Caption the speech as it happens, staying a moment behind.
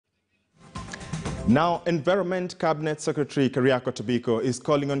Now, Environment Cabinet Secretary Kariako Tobiko is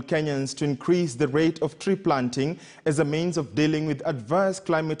calling on Kenyans to increase the rate of tree planting as a means of dealing with adverse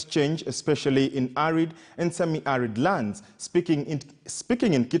climate change, especially in arid and semi-arid lands. Speaking in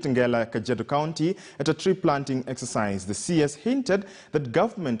Kitengela, Kajiado County, at a tree planting exercise, the CS hinted that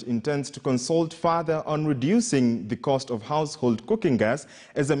government intends to consult further on reducing the cost of household cooking gas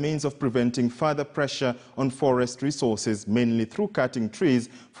as a means of preventing further pressure on forest resources, mainly through cutting trees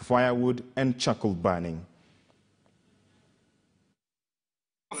for firewood and charcoal burning.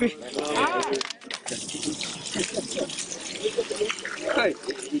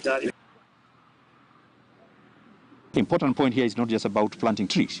 The important point here is not just about planting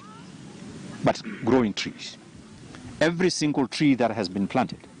trees, but growing trees. Every single tree that has been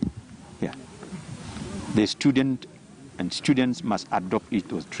planted, the students must adopt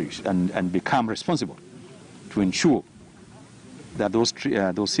those trees and become responsible to ensure that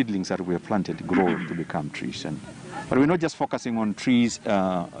those seedlings that we have planted grow to become trees. But we're not just focusing on trees,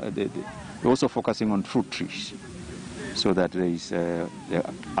 we're also focusing on fruit trees, so that there is the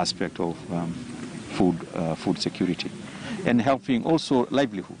aspect of food security, and helping also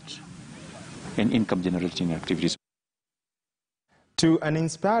livelihoods and income-generating activities. To an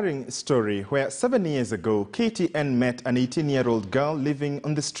inspiring story where 7 years ago, KTN met an 18-year-old girl living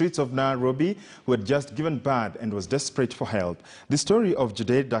on the streets of Nairobi who had just given birth and was desperate for help. The story of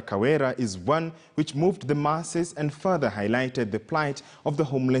Judeda Kawera is one which moved the masses and further highlighted the plight of the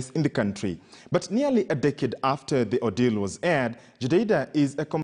homeless in the country. But nearly a decade after the ordeal was aired, Judeda is a